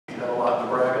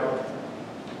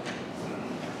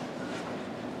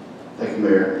Thank you,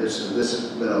 Mayor. This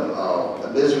has been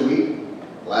a busy week.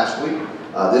 Last week,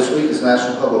 this week is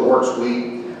National Public Works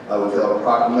Week. We held a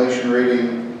proclamation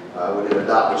reading. We did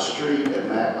Adopt a Street at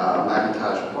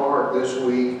McIntosh Park this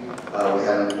week. We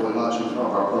had an employee lunch in front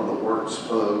of our Public Works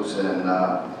folks, and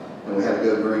we had a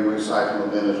Go Green recycling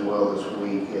event as well this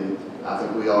week. And I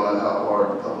think we all know how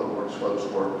hard the Public Works folks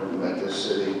work to make this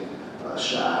city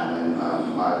shine. And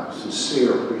my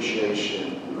sincere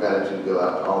appreciation and gratitude go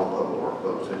out to all the Public Works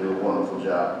folks. They do a wonderful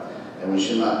job. And we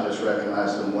should not just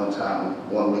recognize them one time,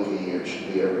 1 week a year. It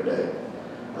should be every day.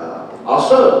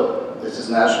 Also, this is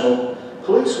National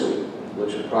Police Week,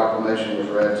 which a proclamation was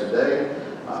read today.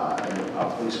 And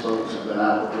our police folks have been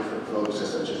out with different folks,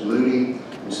 such as Moody,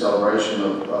 in celebration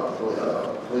of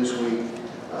Police Week.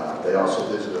 They also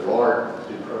visited LARC,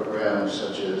 do programs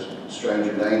such as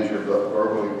stranger danger, but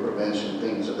burglary prevention,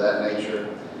 things of that nature.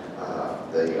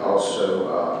 They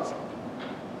also,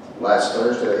 last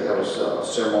Thursday, they held a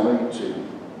ceremony to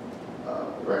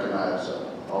recognize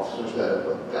officers that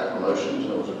have got promotions,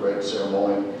 and it was a great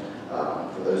ceremony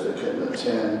for those that couldn't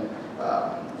attend.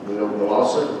 We'll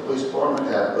also, the police department,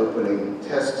 have opening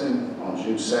testing on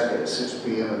June 2nd at 6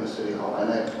 p.m. at the City Hall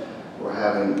Annex. We're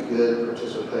having good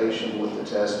participation with the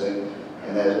testing,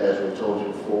 and as we've told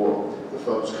you before, the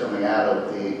folks coming out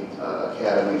of the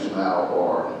academies now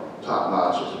are top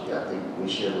notch. I think we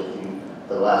shared with you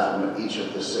the last one. Each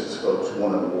of the 6 folks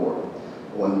won an award,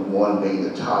 one being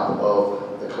the top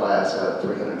of the class out of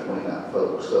 329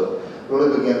 folks. So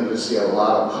really beginning to see a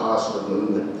lot of positive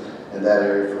movement in that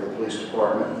area for the police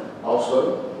department.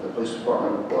 Also, the police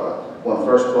department won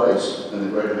first place in the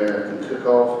Great American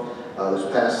Cook-Off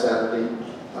this past Saturday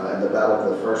in the Battle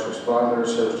of the First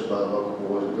Responders, hosted by the local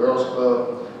Boys and Girls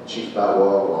Club. Chief Bow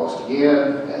lost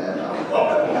again, and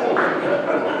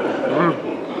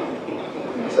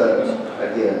so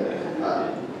again.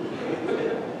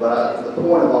 But the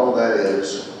point of all that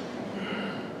is,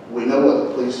 we know what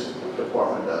the police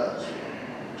department does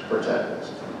to protect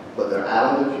us, but they're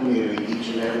out in the community each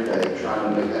and every day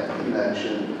trying to make that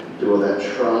connection, build that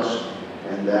trust,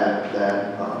 and that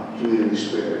community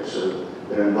spirit. So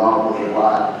they're involved with a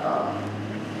lot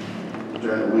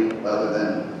during the week other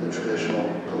than the traditional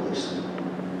policing.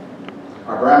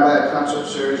 Our Brown Bag Concert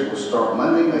Series will start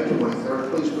Monday, May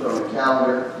 23rd. Please put it on the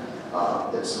calendar.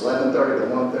 It's 11:30 to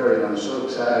 1:30, and I'm so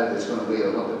excited. It's going to be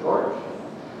at Olympic Park.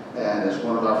 And it's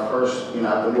one of our first,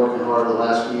 I've been working hard the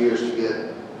last few years to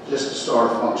get just to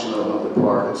start a function at Olympic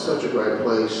Park. It's such a great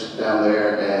place down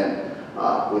there, and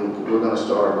we're going to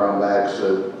start a Brown Bag,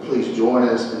 so please join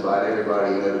us. Invite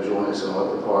everybody to join us in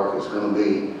Olympic Park. It's going to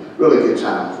be a really good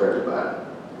time for everybody.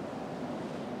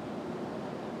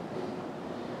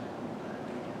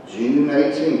 June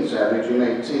 18th, Saturday, June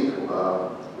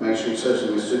 18th, make sure you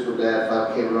associate with Super Dad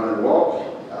 5K Run and Walk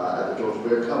at the Georgia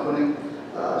Beer Company.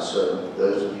 So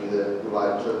those of you that would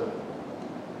like to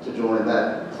join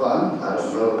that fun, I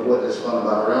don't know what is fun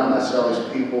about around. I see all these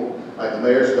people, like the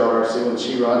mayor's daughter, I see when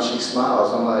she runs, she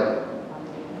smiles. I'm like,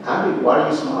 why are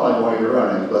you smiling while you're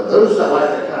running? But those that like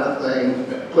that kind of thing,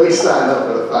 please sign up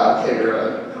for the 5K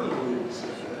run.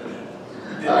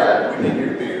 We need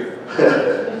your beer.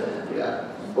 Yeah,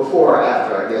 before or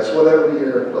after, I guess, whatever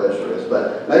your pleasure is.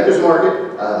 But Maker's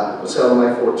Market was held on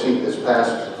May 14th this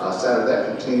past Saturday.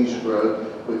 That continues to grow.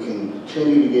 We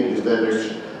continue to get new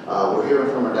vendors. We're hearing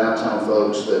from our downtown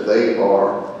folks that they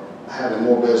are having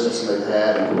more business than they've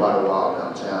had in quite a while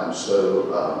downtown. So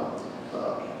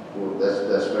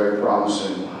that's very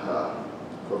promising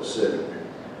for the city.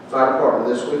 Fire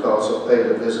department this week also paid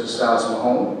a visit to Salison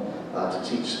Home to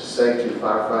teach safety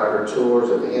firefighter tours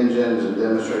of the engines and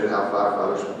demonstrated how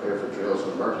firefighters prepare for drills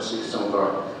and emergencies. Some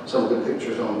of the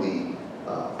pictures on the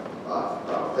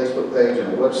Facebook page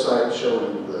and the website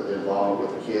showing the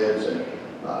involvement with the kids. And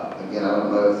again, I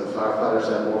don't know if the firefighters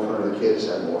had more fun or the kids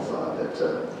had more fun.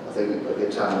 I think a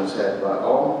good time was had by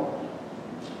all.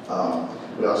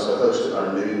 We also hosted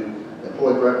our new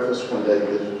employee breakfast one day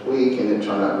this week, and it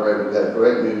turned out great. We've got a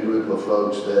great new group of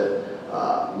folks that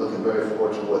looking very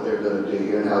forward to what they're going to do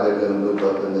here and how they're going to move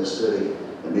up in this city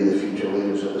and be the future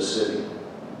leaders of the city.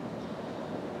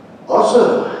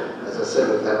 Also, as I said,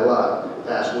 we've had a lot.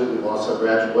 Last week, we've also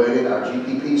graduated our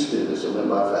GPP students. It went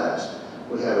by fast.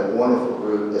 We had a wonderful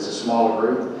group. It's a smaller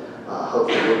group.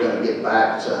 Hopefully, we're going to get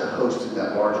back to hosting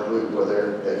that larger group where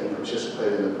they can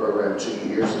participate in the program 2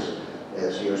 years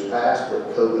as years pass. But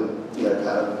COVID, kind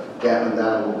of dampened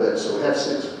down a little bit. So we had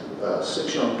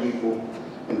six young people,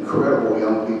 incredible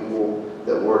young people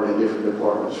that worked in different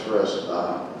departments for us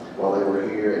while they were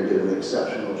here and did an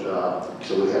exceptional job.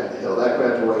 So we held that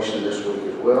graduation this week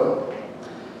as well.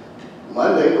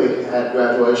 Monday, we had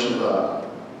graduation of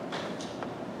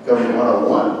Government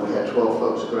 101, we had 12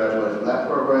 folks graduate from that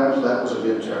program, so that was a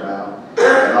good turnout.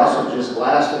 And also, just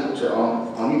lastly,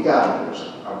 on your calendars,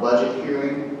 our budget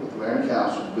hearing with the mayor and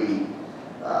council will be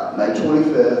May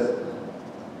 25th.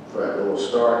 It will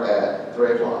start at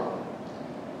 3 o'clock.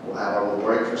 We'll have our little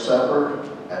break for supper,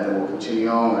 and then we'll continue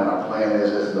on. And our plan is,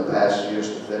 as in the past years,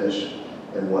 to finish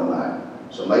in one night.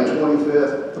 So May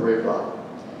 25th, 3 o'clock.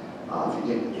 If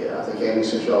you didn't get, I think Amy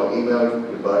sent you all an email.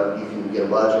 You can get a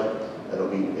budget.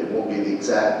 It won't be the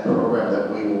exact program that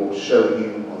we will show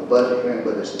you on the budget hearing,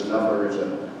 but it's the numbers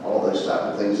and all those type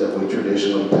of things that we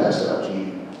traditionally pass out to you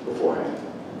beforehand.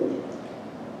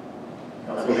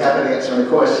 I'll be happy to answer any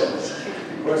questions.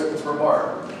 Questions for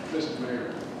Mark? Mr.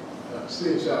 Mayor,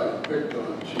 seeing as how you picked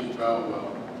on Chief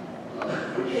Caldwell,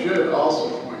 we should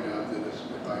also point out that,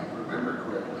 if I remember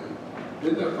correctly,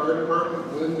 didn't the fire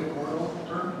department win the Cornwall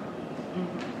term?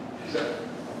 Is that,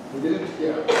 we did?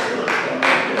 Yeah.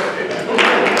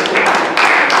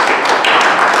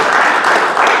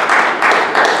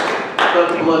 Let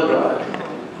the blood drive.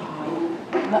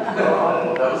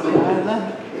 That was the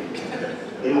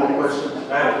one. Any more questions?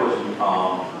 I have a question.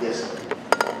 Yes.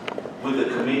 With the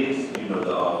committees, you know,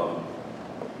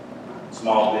 the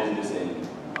small business and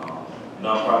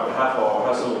nonprofit,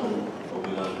 how soon are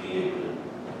we going to be able to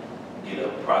get a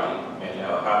project manager?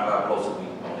 How close are we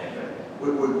on that?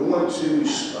 We're going to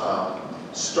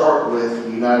start with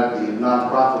the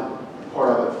nonprofit part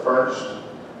of it first,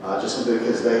 just simply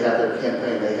because they have their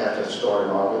campaign, they have to start in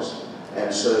August.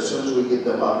 And so as soon as we get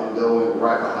them up and going,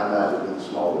 right behind that will be the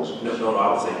small business. No,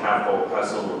 I would say how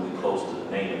soon are we close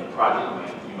to naming the project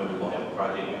manager? You remember we're going to have a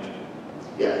project manager?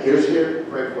 Yeah,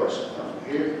 great question.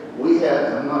 Here, we have,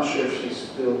 and I'm not sure if she's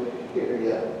still here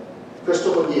yet.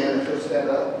 Crystal again, if you'll stand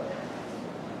up.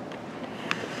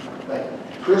 Thank you.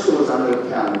 Crystal is our new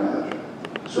county manager.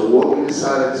 So what we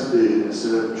decided to do,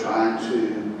 instead of trying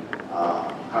to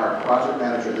hire a project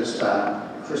manager this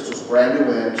time, Crystal's brand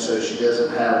new in, so she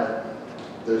doesn't have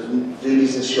the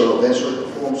duties that she'll eventually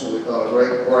perform. So we thought a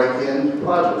great break-in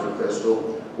project for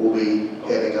Crystal will be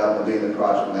heading up and being the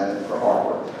project manager for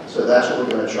ARPA. So that's what we're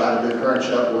going to try to do. Her and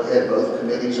Chuck will head both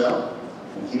committees up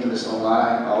and keeping this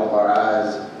online, all of our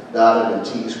I's dotted and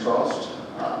T's crossed.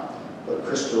 But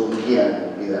Crystal, again,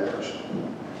 will be that person.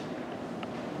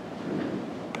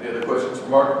 Any other questions for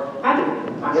Mark? I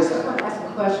just want to ask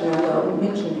a question. I know we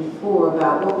mentioned before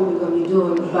about what we were going to be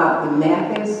doing about the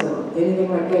Mathis or anything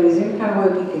like that. Is there any kind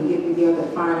of way we can get together to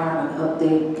find out an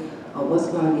update of what's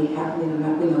going to be happening?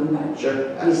 Not Sure.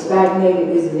 be stagnated.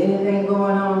 Is there anything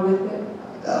going on with it?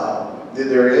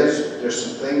 There's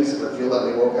some things that if you'll let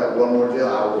me work out one more deal,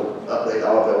 I will update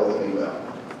all of that with an email.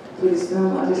 Pretty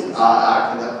soon, I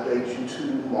I can update you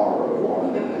tomorrow.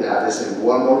 Yeah, I just need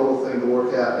one more little thing to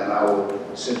work out, and I will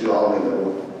send you all an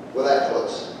email. We're that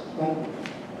close. Thank you.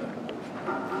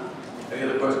 Any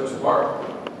other questions for Mark?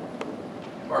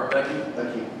 Mark, thank you.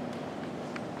 Thank you.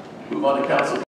 Move on to council.